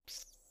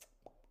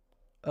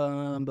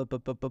Oh,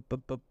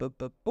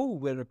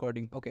 we're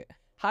recording. Okay.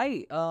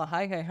 Hi.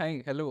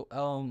 Hi.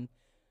 Hello.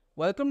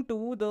 Welcome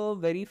to the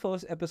very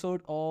first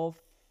episode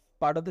of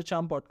Part of the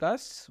Charm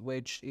podcast,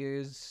 which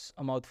is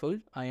a mouthful.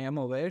 I am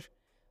aware,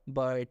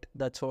 but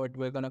that's what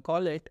we're gonna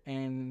call it.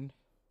 And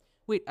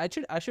wait, I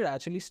should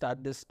actually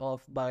start this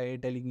off by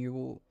telling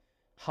you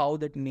how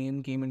that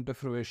name came into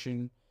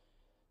fruition.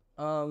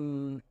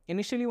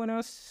 Initially, when I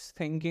was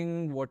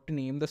thinking what to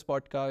name this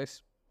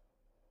podcast,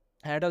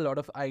 I had a lot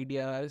of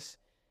ideas.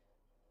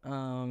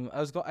 I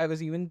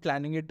was even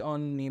planning it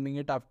on naming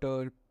it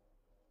after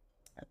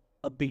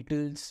a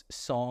Beatles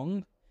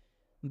song,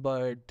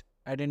 but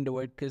I didn't do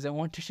it because I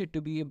wanted it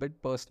to be a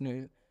bit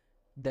personal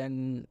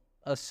than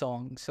a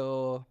song.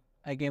 So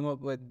I came up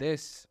with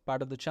this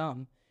Part of the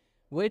Charm,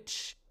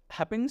 which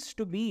happens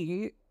to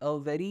be a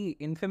very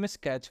infamous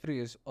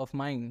catchphrase of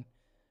mine.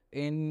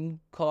 In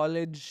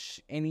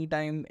college,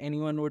 anytime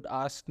anyone would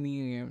ask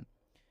me,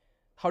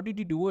 how did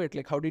you do it?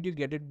 Like, how did you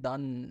get it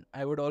done?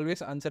 I would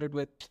always answer it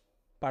with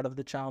part of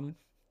the charm.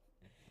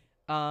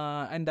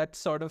 And that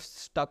sort of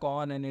stuck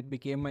on and it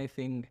became my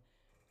thing.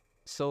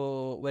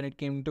 So when it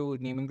came to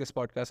naming this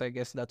podcast, I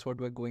guess that's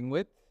what we're going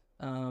with.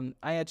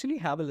 I actually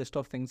have a list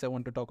of things I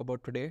want to talk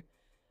about today.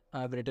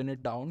 I've written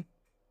it down.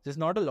 There's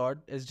not a lot,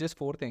 it's just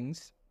four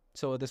things.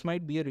 So this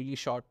might be a really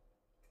short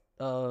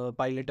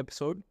pilot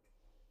episode.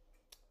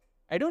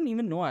 I don't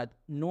even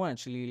know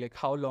actually like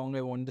how long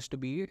I want this to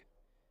be.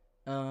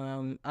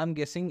 I'm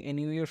guessing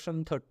anywhere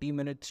from 30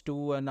 minutes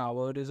to an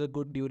hour is a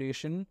good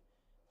duration.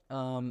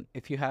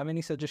 If you have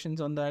any suggestions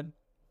on that,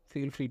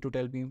 feel free to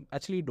tell me.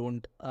 Actually,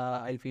 don't.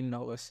 I'll feel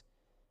nervous.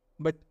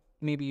 But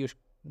maybe you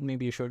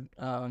should.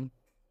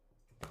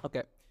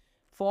 Okay.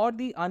 For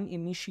the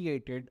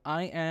uninitiated,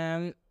 I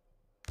am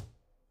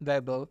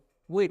Weber.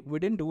 Wait, we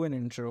didn't do an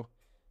intro.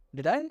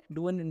 Did I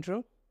do an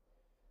intro?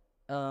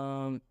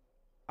 Um,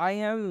 I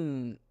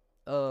am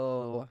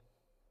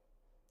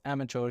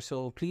amateur,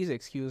 so please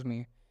excuse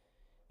me.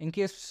 In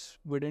case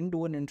we didn't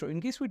do an intro, in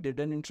case we did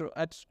an intro,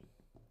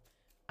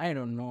 I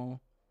don't know.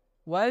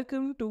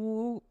 Welcome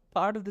to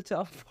Part of the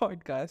Charm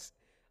podcast.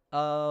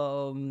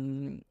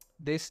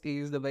 This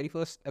is the very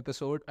first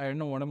episode. I don't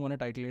know what I'm gonna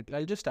title it.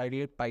 I'll just title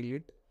it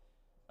pilot.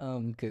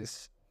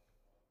 Because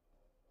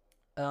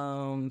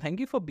thank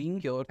you for being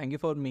here. Thank you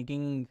for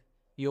making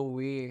your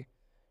way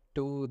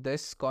to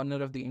this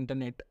corner of the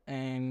internet,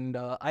 and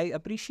I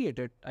appreciate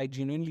it. I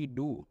genuinely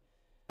do.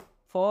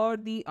 For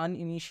the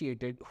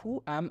uninitiated,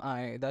 who am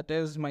I? That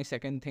is my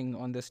second thing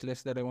on this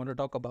list that I want to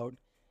talk about.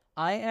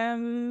 My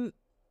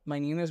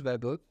name is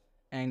Vaibhav,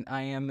 and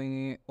I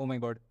am oh my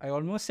god, I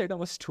almost said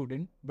I'm a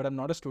student, but I'm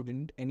not a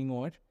student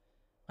anymore,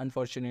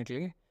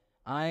 unfortunately.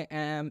 I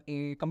am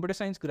a computer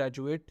science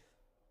graduate.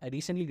 I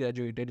recently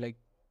graduated like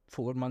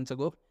 4 months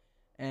ago,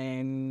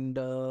 and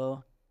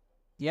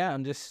yeah,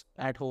 I'm just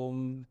at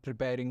home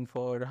preparing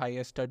for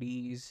higher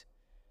studies,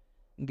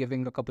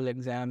 giving a couple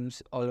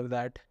exams, all of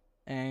that.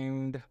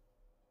 And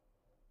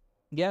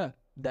yeah,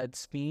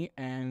 that's me,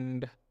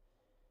 and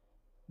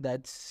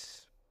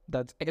that's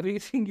that's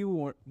everything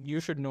you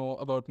should know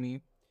about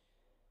me.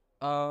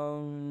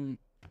 Um,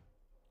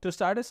 to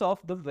start us off,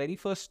 the very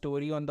first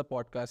story on the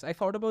podcast, I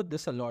thought about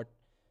this a lot.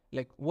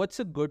 Like, what's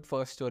a good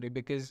first story?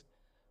 Because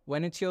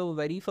when it's your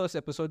very first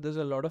episode, there's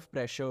a lot of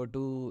pressure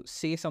to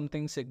say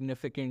something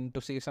significant,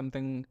 to say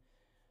something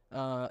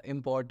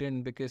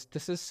important, because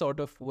this is sort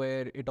of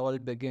where it all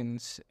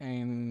begins.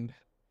 And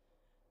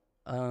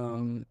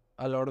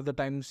a lot of the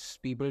times,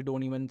 people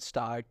don't even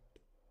start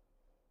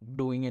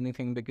doing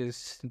anything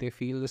because they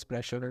feel this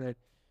pressure that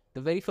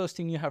the very first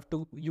thing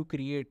you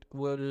create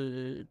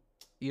will,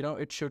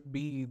 it should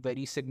be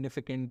very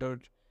significant or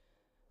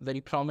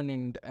very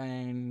prominent.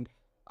 And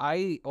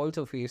I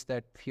also faced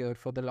that fear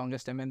for the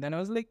longest time, and then I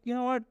was like, you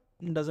know what,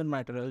 it doesn't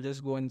matter, I'll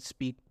just go and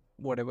speak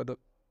whatever. The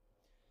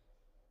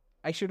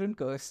I shouldn't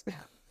curse.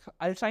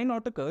 I'll try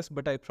not to curse,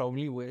 but I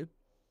probably will.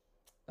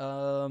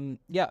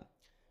 Yeah,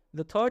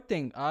 the third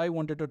thing I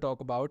wanted to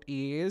talk about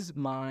is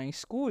my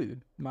school,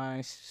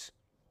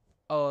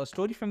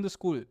 story from the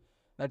school.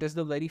 That is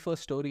the very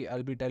first story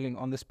I'll be telling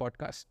on this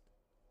podcast.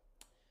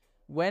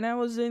 When I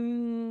was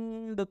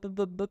in,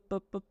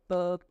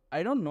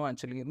 I don't know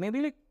actually,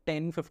 maybe like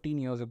 10, 15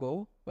 years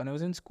ago, when I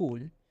was in school,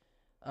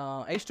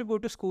 I used to go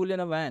to school in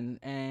a van,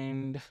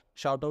 and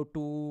shout out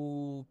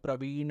to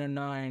Praveen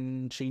Anna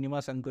and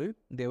Srinivas uncle.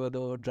 They were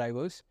the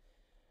drivers.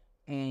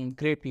 And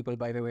great people,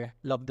 by the way.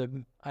 Love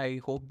them.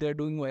 I hope they're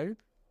doing well.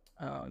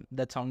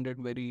 That sounded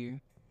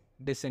very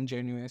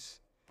disingenuous.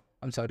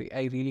 I'm sorry.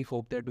 I really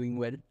hope they're doing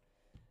well.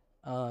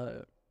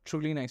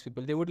 Truly nice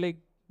people. They would like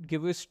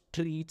give us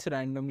treats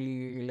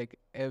randomly, like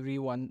every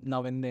one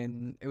now and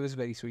then. It was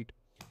very sweet.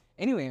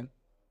 Anyway,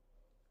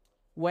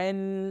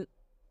 when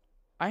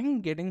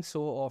I'm getting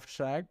so off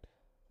track,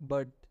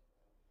 but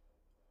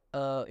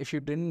if you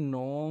didn't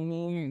know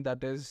me,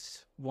 that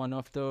is one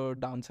of the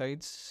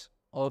downsides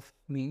of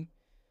me,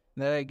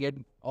 that I get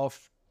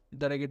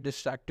that I get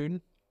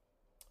distracted,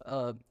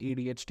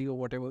 ADHD or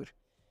whatever.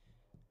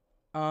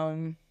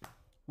 Um,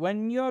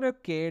 when you're a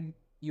kid,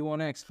 you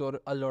want to explore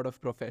a lot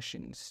of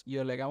professions.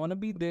 You're like, I want to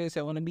be this,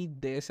 I want to be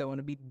this, I want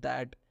to be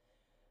that.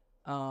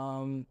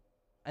 Um,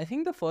 I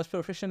think the first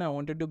profession I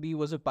wanted to be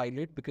was a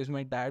pilot because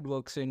my dad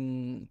works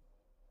in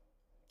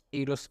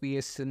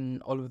aerospace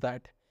and all of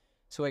that.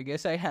 So I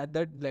guess I had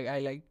that. Like I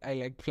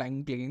like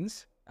flying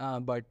planes.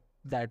 But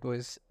that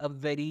was a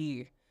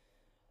very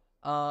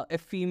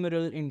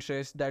ephemeral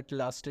interest that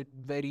lasted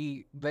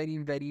very, very,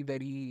 very,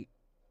 very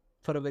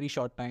for a very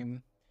short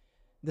time.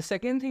 The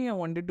second thing I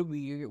wanted to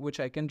be, which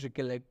I can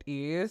recollect,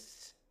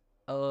 is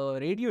a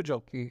radio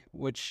jockey,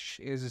 which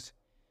is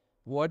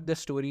what the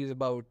story is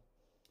about.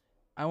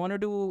 I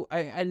wanted to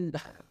I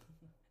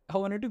I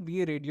wanted to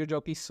be a radio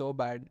jockey so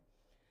bad.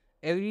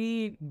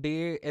 Every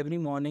day, every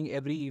morning,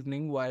 every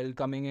evening, while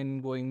coming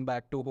and going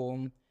back to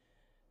home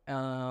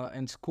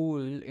and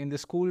school, in the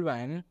school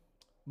van,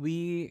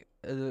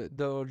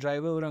 the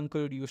driver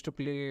uncle used to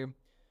play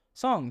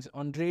songs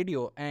on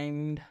radio,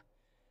 and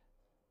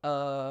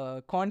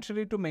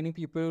contrary to many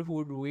people who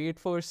would wait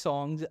for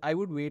songs, I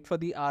would wait for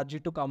the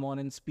RJ to come on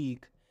and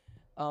speak.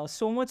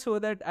 So much so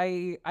that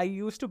I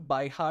used to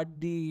by heart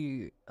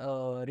the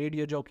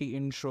radio jockey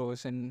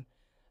intros, and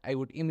I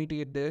would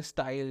imitate their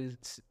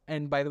styles.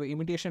 And by the way,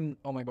 imitation,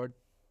 oh my god,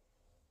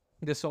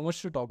 there's so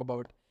much to talk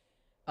about.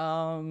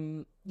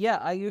 Yeah,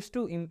 I used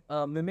to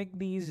mimic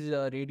these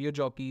radio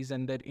jockeys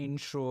and their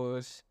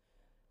intros.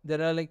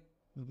 There are like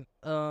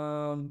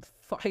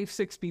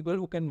 5-6 people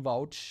who can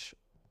vouch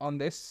on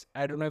this.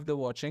 I don't know if they're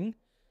watching,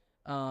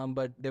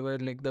 but they were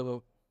like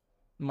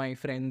my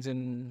friends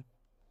and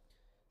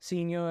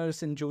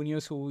seniors and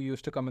juniors who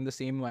used to come in the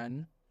same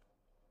van.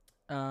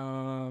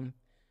 And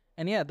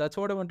yeah, that's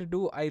what I want to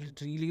do. I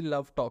really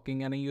love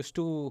talking, and I used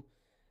to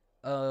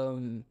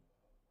um,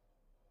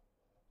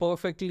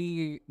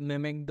 perfectly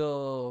mimic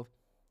the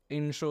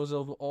intros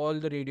of all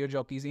the radio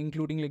jockeys,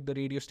 including like the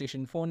radio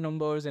station phone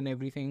numbers and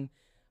everything.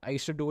 I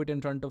used to do it in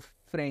front of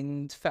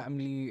friends,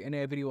 family, and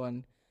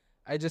everyone.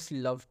 I just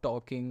love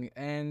talking,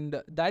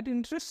 and that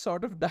interest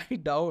sort of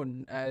died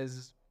down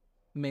as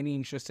many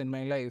interests in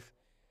my life.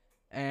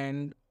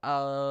 And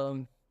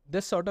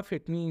this sort of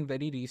hit me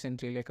very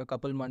recently, like a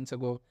couple months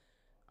ago.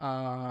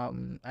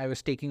 I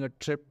was taking a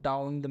trip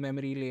down the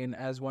memory lane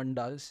as one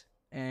does,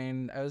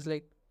 and I was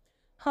like,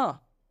 huh,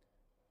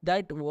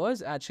 that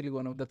was actually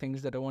one of the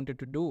things that I wanted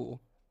to do.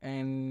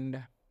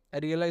 And I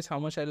realized how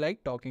much I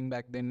liked talking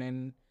back then.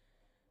 And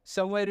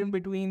somewhere in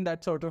between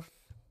that sort of,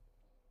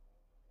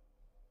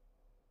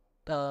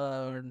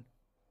 I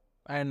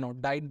don't know,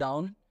 died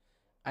down.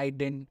 I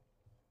didn't,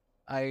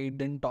 I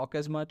didn't talk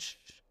as much.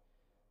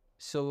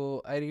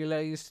 So I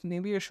realized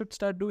maybe I should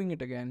start doing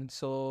it again.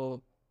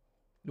 So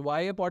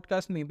why a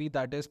podcast? Maybe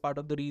that is part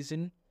of the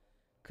reason,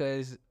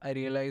 because I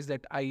realized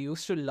that I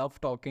used to love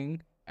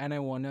talking and I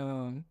want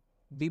to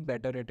be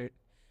better at it.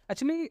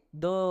 Actually,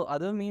 the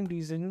other main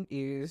reason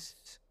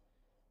is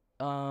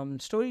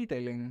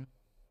storytelling.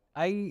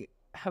 I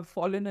have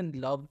fallen in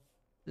love,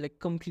 like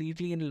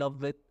completely in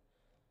love with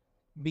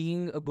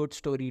being a good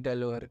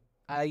storyteller.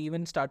 I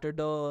even started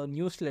a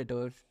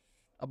newsletter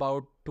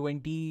about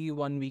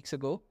 21 weeks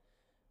ago,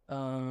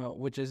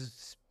 which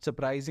is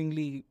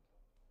surprisingly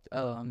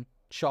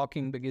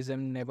shocking because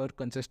I'm never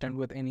consistent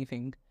with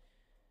anything.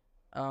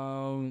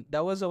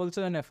 That was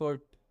also an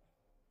effort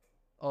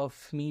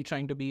of me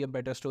trying to be a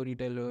better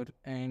storyteller,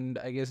 and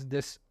I guess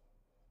this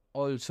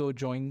also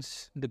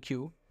joins the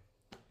queue.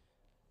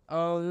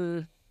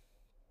 Uh,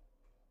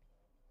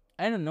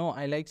 I don't know.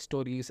 I like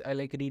stories. I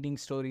like reading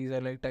stories. I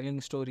like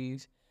telling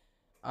stories.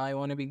 I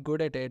want to be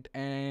good at it,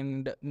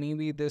 and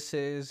maybe this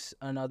is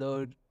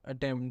another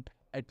attempt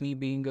at me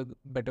being a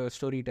better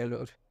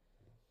storyteller.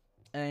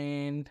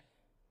 And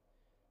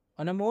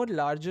on a more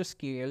larger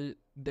scale,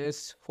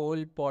 this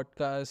whole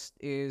podcast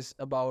is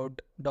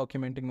about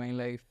documenting my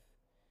life,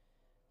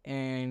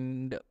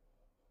 and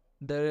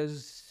there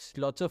is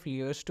lots of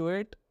layers to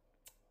it.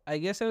 I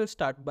guess I will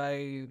start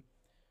by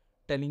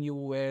telling you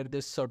where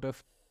this sort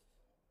of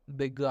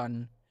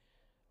begun.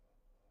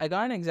 I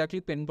can't exactly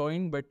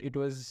pinpoint, but it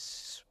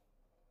was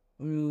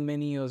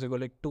many years ago,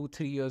 like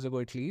 2-3 years ago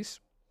at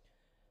least.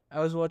 I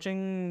was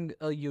watching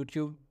a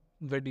YouTube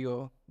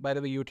video. By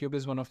the way, YouTube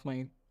is one of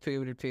my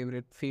favorite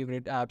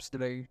apps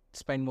that I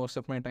spend most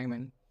of my time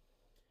in.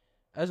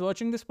 I was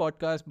watching this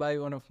podcast by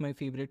one of my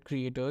favorite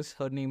creators.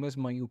 Her name is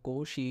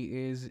Mayuko. She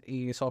is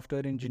a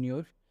software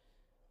engineer.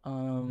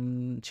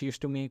 She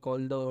used to make all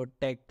the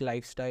tech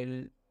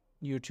lifestyle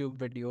YouTube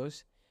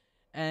videos.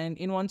 And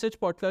in one such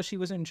podcast, she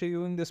was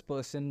interviewing this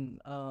person.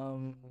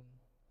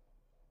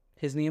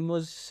 His name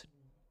was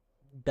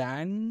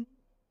Dan.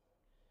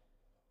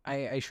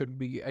 I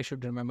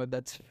should remember.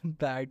 That's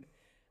bad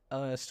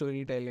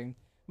storytelling.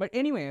 But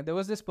anyway, there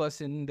was this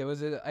person.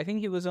 I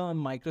think he was a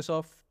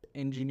Microsoft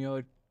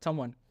engineer,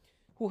 someone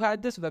who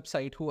had this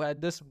website, who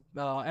had this,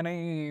 and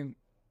I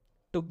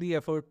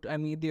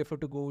made the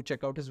effort to go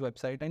check out his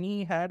website, and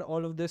he had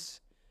all of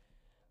this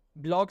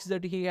blogs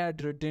that he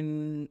had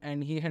written,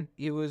 and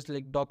he was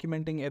like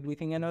documenting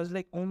everything, and I was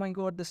like, oh my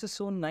god, this is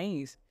so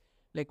nice.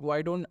 Like,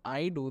 why don't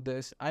I do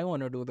this? I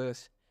want to do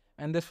this.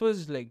 And this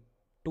was like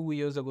 2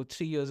 years ago,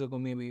 3 years ago,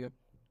 maybe.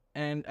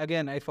 And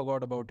again, I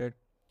forgot about it,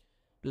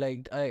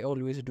 like I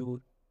always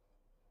do.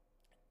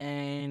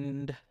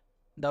 And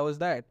that was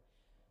that.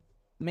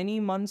 Many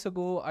months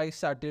ago, I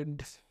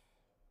started.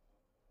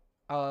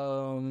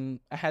 I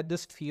had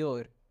this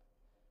fear.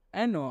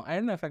 I don't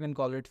know if I can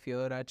call it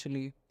fear.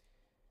 Actually,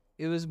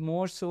 it was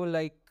more so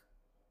like,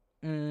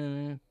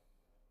 mm,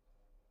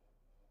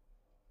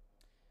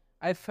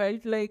 I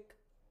felt like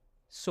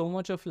so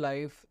much of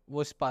life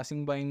was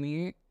passing by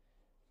me,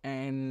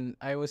 and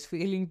I was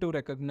failing to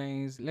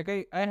recognize. Like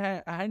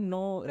I had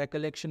no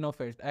recollection of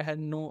it. I had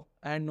no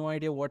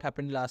idea what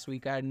happened last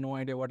week. I had no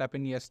idea what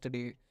happened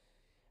yesterday,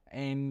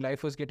 and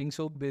life was getting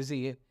so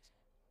busy,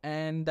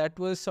 and that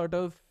was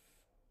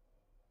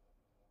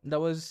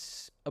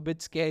a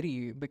bit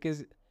scary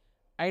because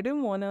I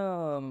didn't want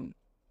to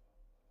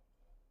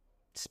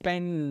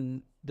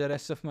spend the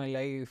rest of my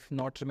life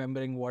not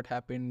remembering what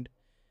happened.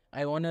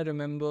 I want to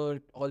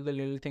remember all the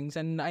little things,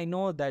 and I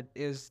know that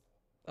is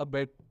a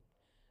bit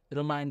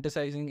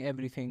romanticizing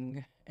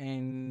everything.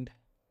 And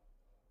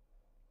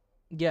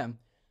yeah,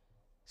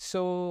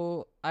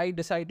 so I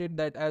decided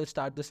that I'll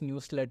start this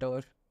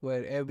newsletter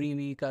where every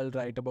week I'll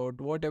write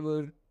about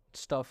whatever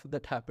stuff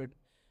that happened.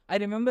 I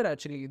remember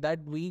actually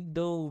that week,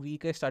 the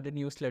week I started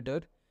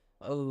newsletter,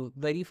 a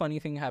very funny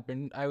thing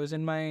happened. I was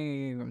in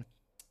my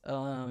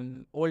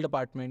old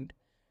apartment,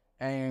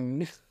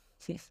 and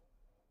it's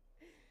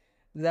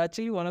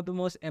actually one of the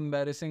most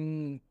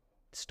embarrassing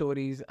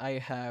stories I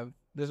have.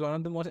 This is one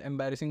of the most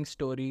embarrassing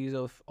stories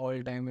of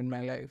all time in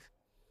my life.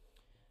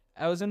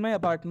 I was in my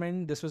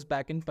apartment. This was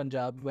back in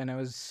Punjab when I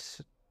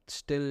was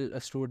still a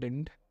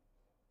student.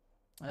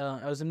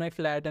 I was in my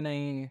flat,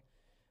 and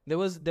there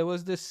was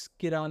this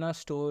kirana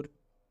store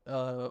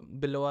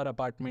below our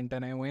apartment,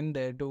 and I went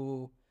there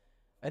to.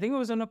 I think I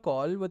was on a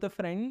call with a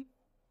friend,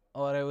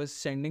 or I was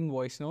sending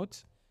voice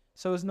notes.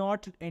 So I was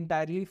not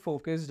entirely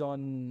focused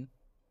on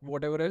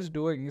whatever I was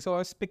doing. So I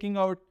was picking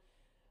out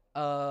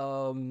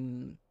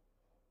um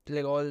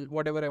like all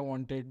whatever I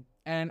wanted.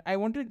 And I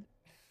wanted,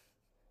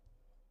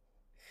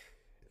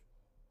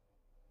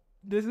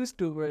 this is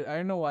stupid. I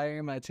don't know why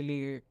I'm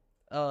actually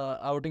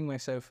outing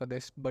myself for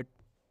this, but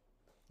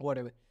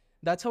whatever.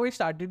 That's how I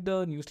started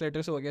the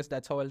newsletter, so I guess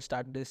that's how I'll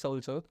start this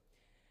also.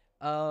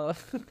 Uh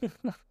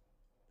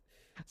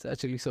it's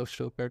actually so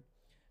stupid.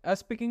 I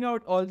was picking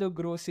out all the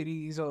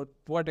groceries or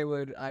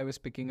whatever I was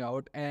picking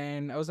out,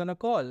 and I was on a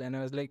call, and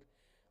I was like,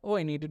 "Oh,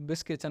 I needed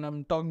biscuits," and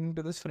I'm talking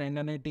to this friend,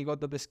 and I take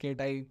out the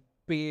biscuit, I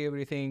pay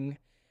everything,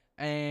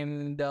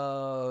 and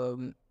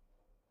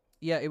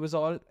yeah, it was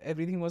all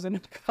everything was in a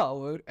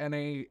cover, and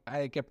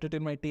I kept it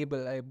in my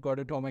table. I got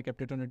it home, I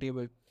kept it on a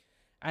table,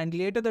 and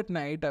later that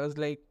night, I was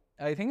like,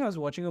 I think I was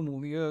watching a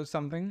movie or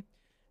something,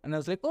 and I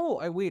was like, "Oh,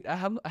 I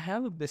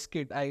have a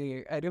biscuit.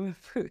 I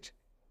remember."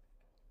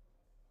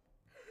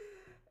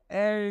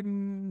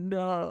 And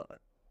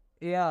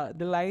yeah,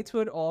 the lights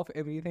were off,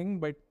 everything,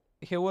 but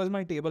here was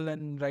my table,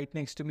 and right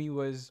next to me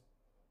was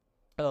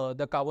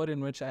the cover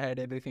in which I had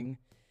everything.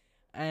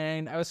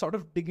 And I was sort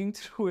of digging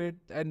through it,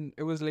 and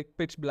it was like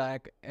pitch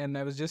black, and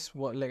I was just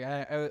like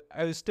I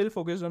was still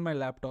focused on my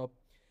laptop,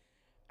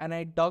 and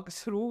I dug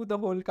through the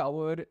whole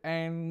cover,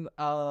 and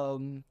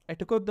I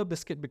took out the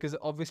biscuit because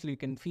obviously you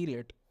can feel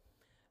it.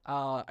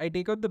 I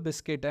take out the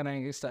biscuit, and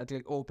I start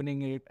like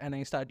opening it, and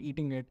I start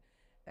eating it,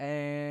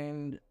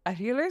 and I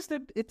realized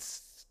that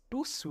it's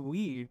too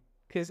sweet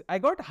because I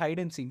got hide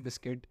and seek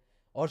biscuit,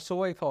 or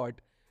so I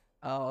thought.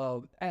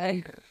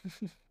 I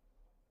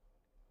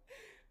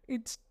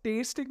It's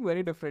tasting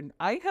very different.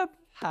 I have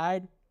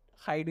had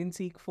hide and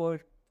seek for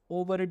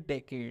over a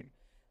decade.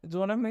 It's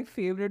one of my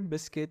favorite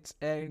biscuits,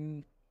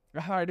 and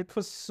I had it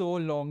for so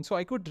long, so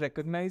I could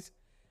recognize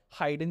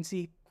hide and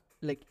seek.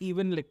 Like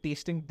even like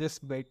tasting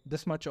this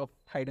much of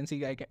hide and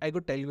seek, I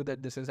could tell you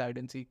that this is hide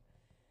and seek.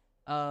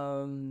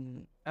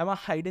 I'm a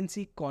hide and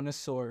seek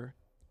connoisseur.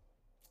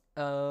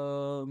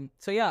 So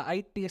yeah,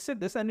 I tasted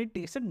this, and it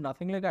tasted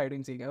nothing like hide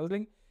and seek. I was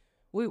like,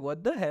 wait,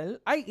 what the hell?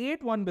 I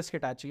ate one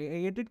biscuit actually.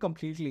 I ate it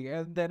completely.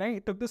 And then I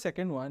took the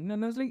second one,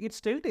 and I was like, it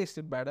still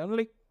tasted bad. I'm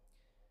like,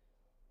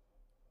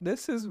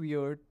 this is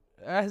weird.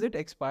 Has it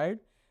expired?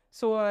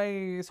 So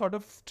I sort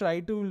of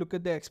tried to look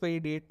at the expiry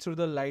date through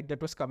the light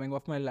that was coming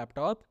off my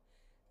laptop.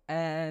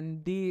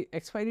 And the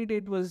expiry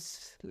date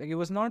was like, it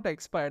was not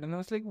expired. And I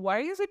was like, why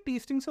is it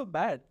tasting so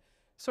bad?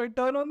 So I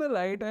turn on the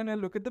light, and I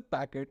look at the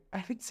packet,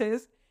 and it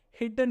says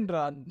hit and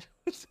run.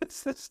 It's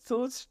just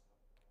so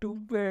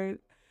stupid.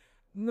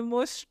 The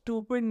most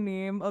stupid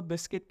name a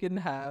biscuit can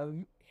have.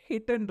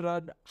 Hit and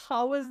run.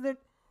 How is that?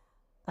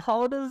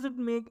 How does it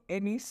make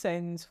any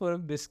sense for a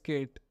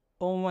biscuit?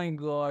 Oh my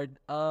god.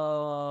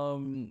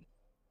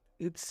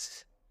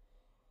 It's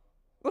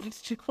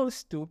it's so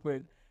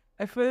stupid.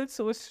 I felt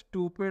so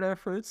stupid. I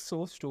felt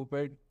so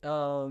stupid.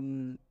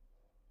 And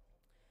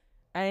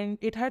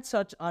it had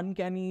such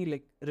uncanny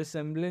like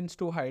resemblance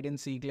to hide and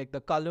seek. Like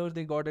the color,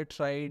 they got it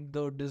right.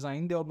 The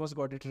design, they almost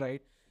got it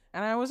right.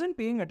 And I wasn't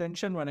paying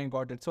attention when I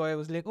got it, so I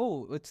was like,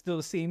 oh, it's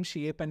the same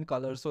shape and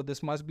color, so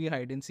this must be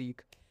hide and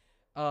seek.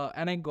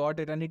 And I got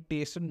it, and it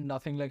tasted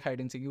nothing like hide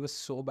and seek. It was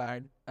so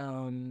bad.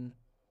 And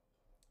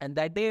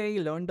that day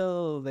I learned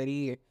a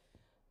very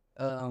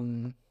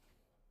um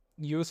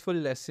useful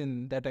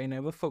lesson that I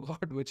never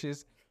forgot, which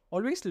is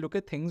always look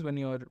at things when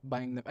you're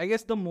buying them. I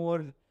guess the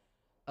more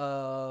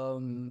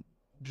um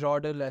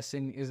broader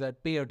lesson is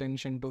that pay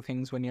attention to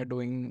things when you're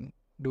doing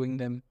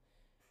them.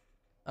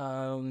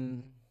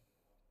 Um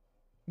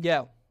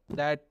yeah,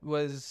 that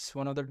was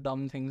one of the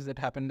dumb things that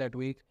happened that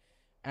week.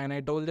 And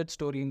I told that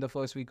story in the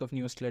first week of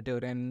newsletter,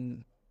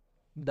 and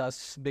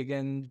thus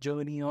began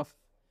journey of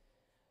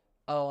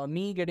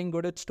me getting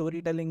good at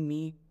storytelling,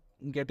 me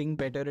getting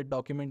better at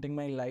documenting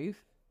my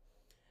life.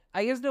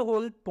 I guess the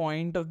whole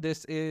point of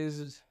this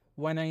is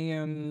when I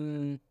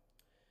am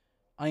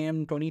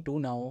 22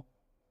 now.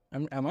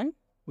 Am I?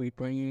 Wait,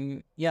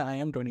 20. Yeah, I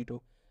am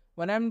 22.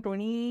 When I'm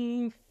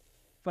 20,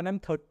 when I'm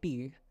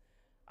 30,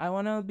 I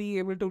wanna be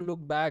able to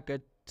look back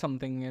at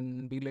something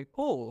and be like,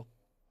 oh,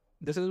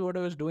 this is what I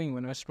was doing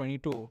when I was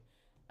 22.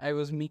 I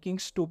was making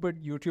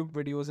stupid YouTube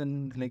videos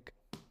and like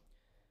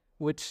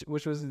which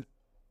which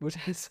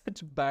has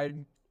such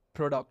bad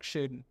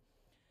production.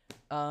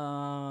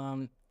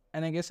 Um,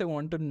 and I guess I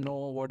want to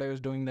know what I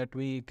was doing that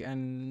week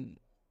and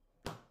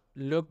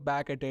look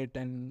back at it,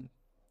 and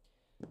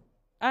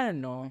I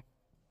don't know.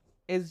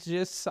 It's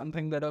just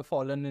something that I've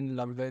fallen in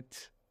love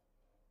with.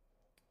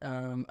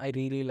 I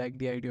really like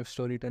the idea of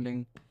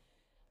storytelling.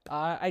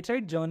 I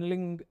tried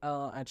journaling.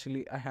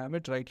 Actually, I have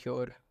it right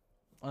here.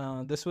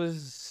 This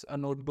was a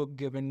notebook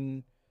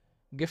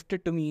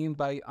gifted to me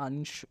by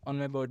Ansh on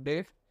my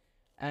birthday,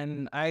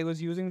 and I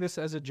was using this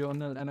as a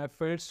journal, and I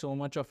felt so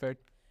much of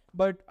it.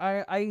 But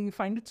I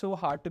find it so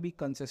hard to be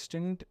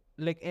consistent.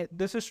 Like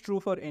this is true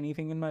for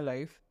anything in my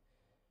life.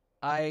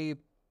 I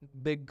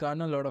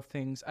begun a lot of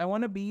things. I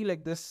want to be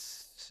like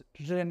this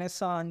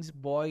Renaissance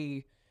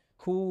boy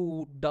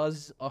who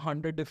does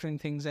 100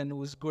 different things and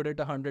who's good at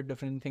 100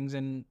 different things,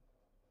 and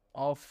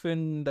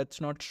often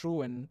that's not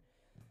true, and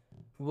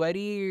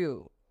very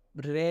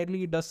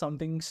rarely does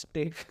something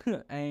stick.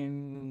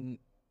 And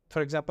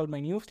for example,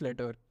 my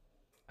newsletter.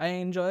 I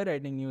enjoy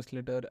writing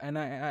newsletter, and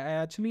I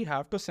actually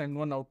have to send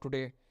one out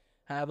today.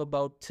 I have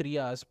about 3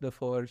 hours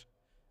before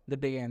the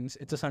day ends.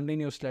 It's a Sunday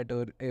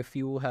newsletter. If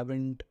you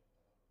haven't,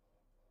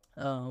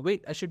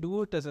 wait, I should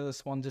do it as a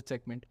sponsored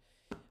segment.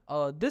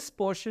 This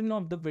portion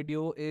of the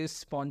video is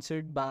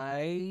sponsored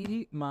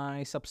by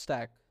my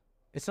Substack.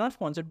 It's not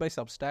sponsored by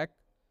Substack,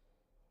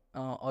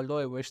 although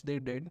I wish they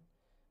did.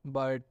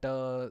 But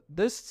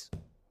this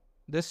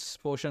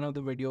portion of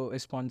the video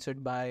is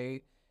sponsored by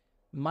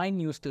my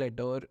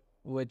newsletter,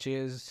 which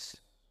is,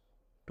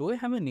 do I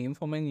have a name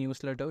for my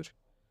newsletter?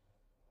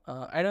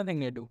 I don't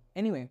think I do.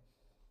 Anyway,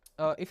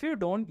 if you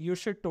don't, you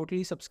should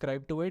totally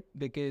subscribe to it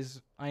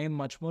because I am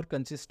much more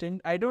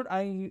consistent. I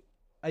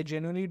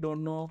genuinely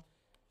don't know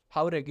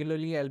how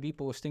regularly I'll be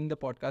posting the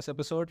podcast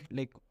episode.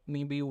 Like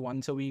maybe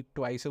once a week,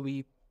 twice a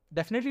week.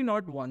 Definitely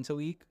not once a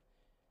week.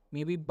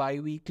 Maybe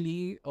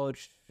bi-weekly or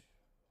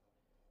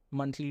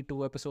monthly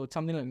 2 episodes,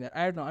 something like that.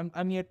 I don't know.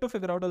 I'm yet to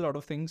figure out a lot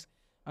of things.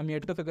 I'm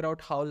yet to figure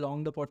out how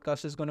long the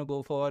podcast is gonna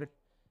go for.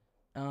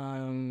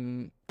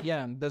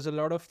 Yeah, there's a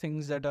lot of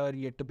things that are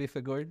yet to be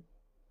figured.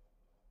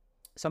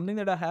 Something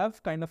that I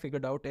have kind of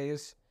figured out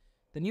is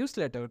the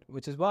newsletter,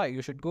 which is why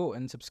you should go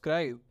and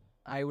subscribe.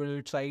 I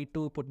will try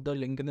to put the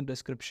link in the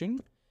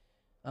description.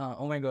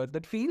 Oh my god,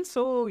 that feels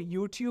so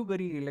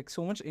YouTubery, like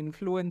so much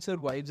influencer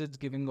vibes it's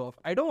giving off.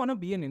 I don't want to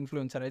be an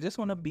influencer. I just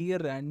want to be a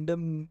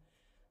random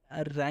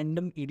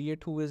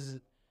idiot who is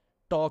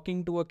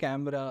talking to a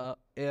camera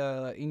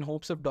in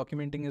hopes of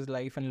documenting his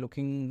life and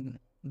looking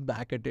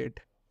back at it.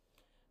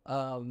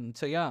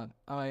 So yeah,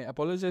 I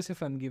apologize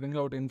if I'm giving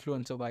out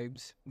influencer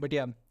vibes, but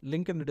yeah,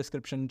 link in the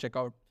description, check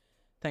out.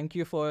 Thank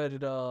you for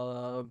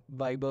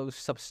whybhav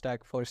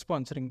Substack for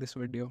sponsoring this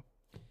video.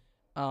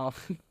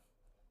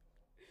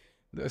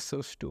 They're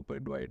so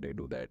stupid. Why did I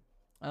do that?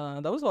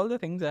 That was all the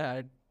things I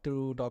had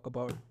to talk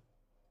about.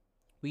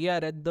 We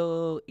are at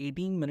the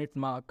 18-minute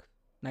mark,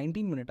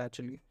 19-minute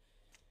actually,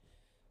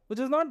 which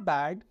is not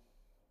bad.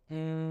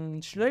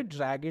 Should I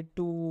drag it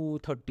to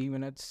 30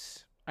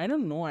 minutes? I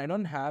don't know. I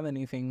don't have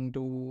anything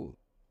to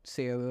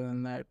say other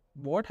than that.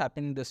 What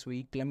happened this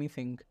week? Let me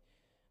think.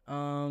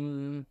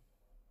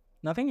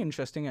 Nothing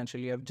interesting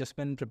actually. I've just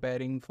been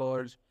preparing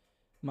for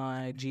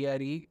my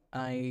GRE.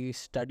 I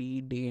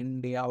study day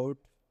in, day out.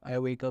 I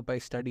wake up, I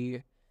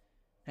study,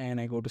 and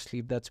I go to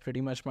sleep. That's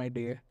pretty much my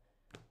day.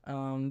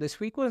 This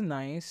week was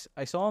nice.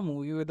 I saw a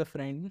movie with a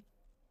friend.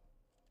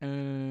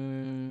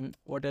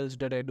 What else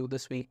did I do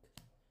this week?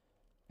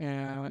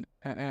 Oh,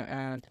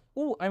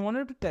 I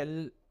wanted to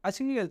tell.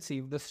 Actually, I'll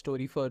save the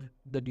story for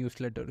the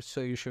newsletter. So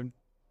you should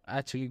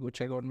actually go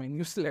check out my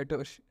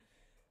newsletter.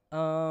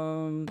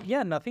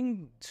 Yeah,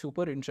 nothing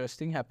super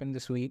interesting happened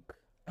this week.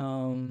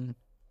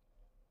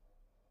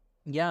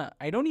 Yeah,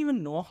 I don't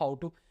even know how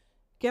to.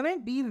 Can I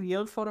be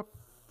real for a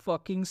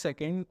fucking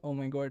second? Oh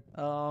my god.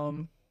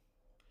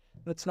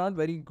 That's not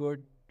very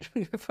good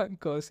if I'm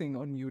cursing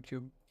on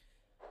YouTube.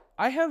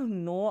 I have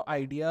no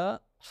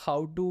idea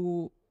how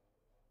to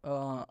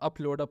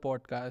upload a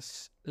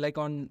podcast like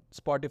on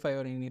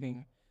Spotify or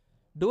anything,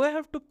 do I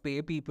have to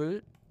pay people?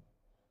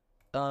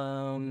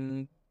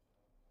 Um,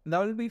 that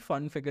will be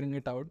fun figuring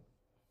it out.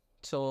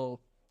 So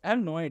I have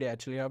no idea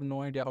actually. I have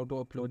no idea how to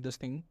upload this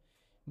thing,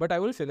 but I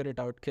will figure it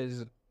out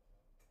because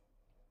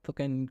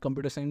fucking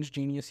computer science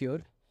genius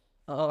here.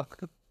 Uh,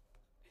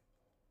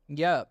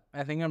 yeah,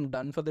 I think I'm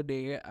done for the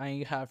day.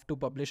 I have to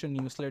publish a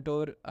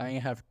newsletter. I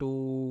have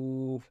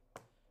to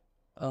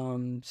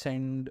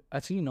send,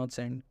 actually not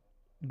send,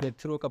 get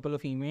through a couple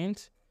of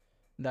emails.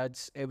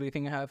 That's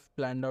everything I have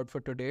planned out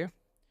for today.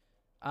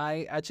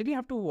 I actually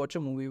have to watch a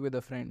movie with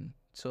a friend.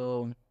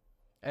 So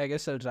I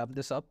guess I'll wrap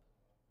this up.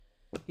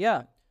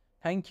 Yeah.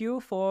 Thank you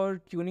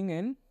for tuning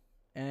in.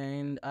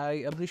 And I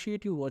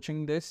appreciate you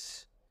watching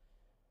this.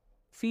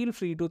 Feel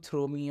free to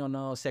throw me on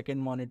a second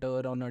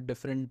monitor on a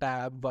different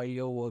tab while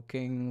you're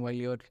working, while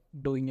you're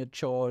doing your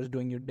chores,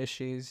 doing your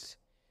dishes,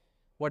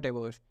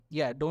 whatever.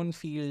 Yeah, don't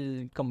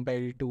feel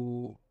compelled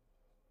to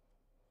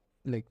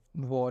like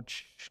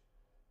watch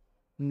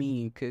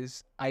me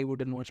because I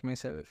wouldn't watch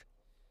myself.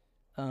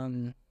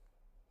 Um,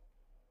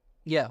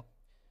 yeah,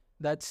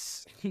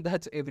 that's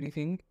that's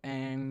everything,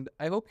 and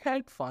I hope you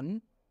had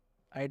fun.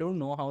 I don't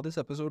know how this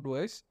episode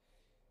was.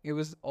 It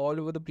was all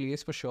over the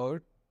place for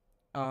sure.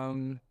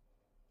 Um,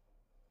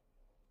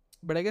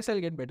 but I guess I'll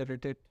get better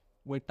at it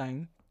with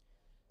time.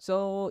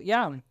 So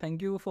yeah,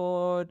 thank you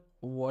for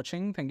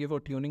watching. Thank you for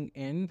tuning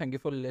in. Thank you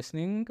for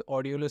listening,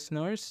 audio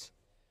listeners.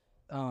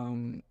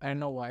 I don't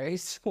know why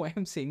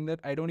I'm saying that.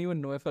 I don't even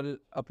know if I'll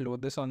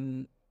upload this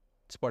on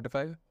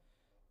Spotify,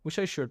 which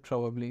I should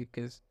probably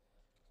because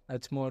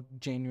that's more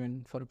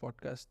genuine for a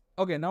podcast.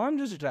 Okay, now I'm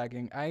just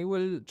dragging. I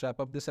will wrap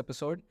up this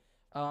episode.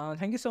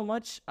 Thank you so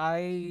much.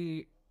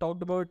 I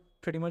talked about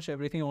pretty much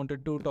everything I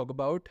wanted to talk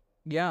about.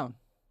 Yeah,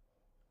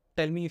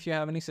 tell me if you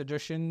have any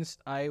suggestions.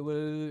 I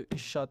will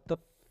shut the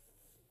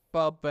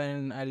up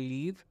and I'll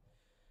leave.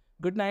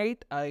 Good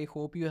night. I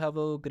hope you have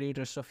a great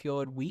rest of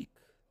your week.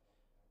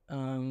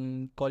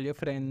 Call your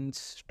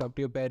friends, talk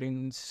to your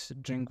parents,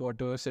 drink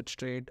water, sit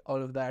straight,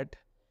 all of that.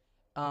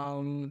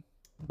 Um,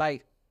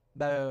 bye.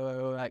 Bye. Bye.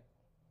 Bye. Bye.